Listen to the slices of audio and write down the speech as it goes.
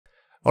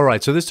All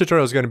right, so this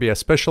tutorial is going to be a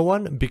special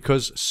one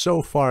because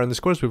so far in this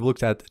course, we've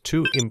looked at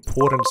two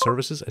important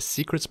services, a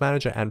secrets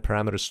manager and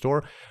parameter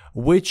store,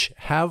 which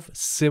have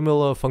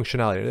similar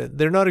functionality.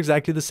 They're not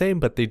exactly the same,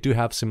 but they do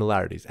have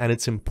similarities. And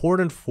it's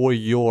important for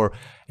your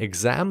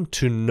exam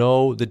to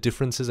know the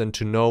differences and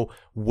to know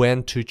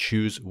when to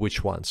choose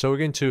which one. So we're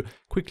going to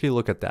quickly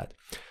look at that.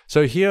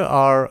 So here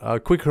are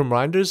quick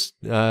reminders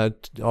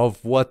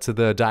of what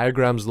the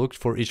diagrams looked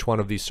for each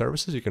one of these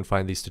services. You can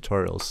find these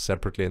tutorials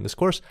separately in this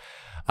course.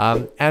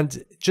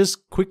 And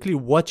just quickly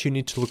what you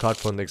need to look out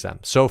for in the exam.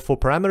 So for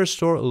parameter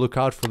store, look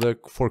out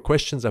for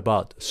questions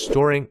about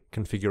storing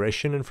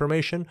configuration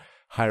information,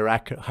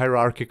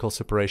 hierarchical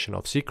separation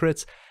of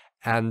secrets,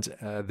 and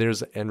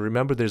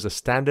remember there's a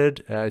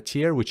standard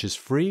tier which is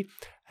free,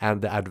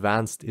 and the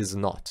advanced is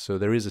not. So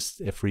there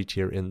is a free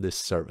tier in this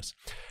service.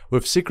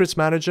 With Secrets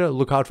Manager,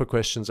 look out for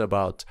questions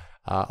about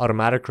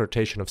automatic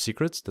rotation of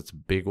secrets. That's a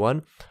big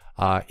one.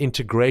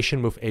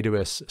 Integration with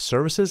AWS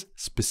services,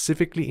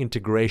 specifically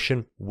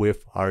integration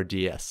with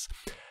RDS.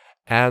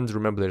 And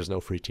remember, there's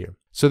no free tier.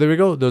 So there we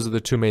go. Those are the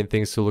two main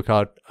things to look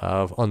out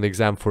on the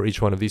exam for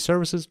each one of these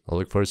services. I'll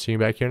look forward to seeing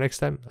you back here next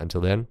time.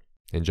 Until then,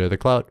 enjoy the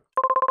cloud.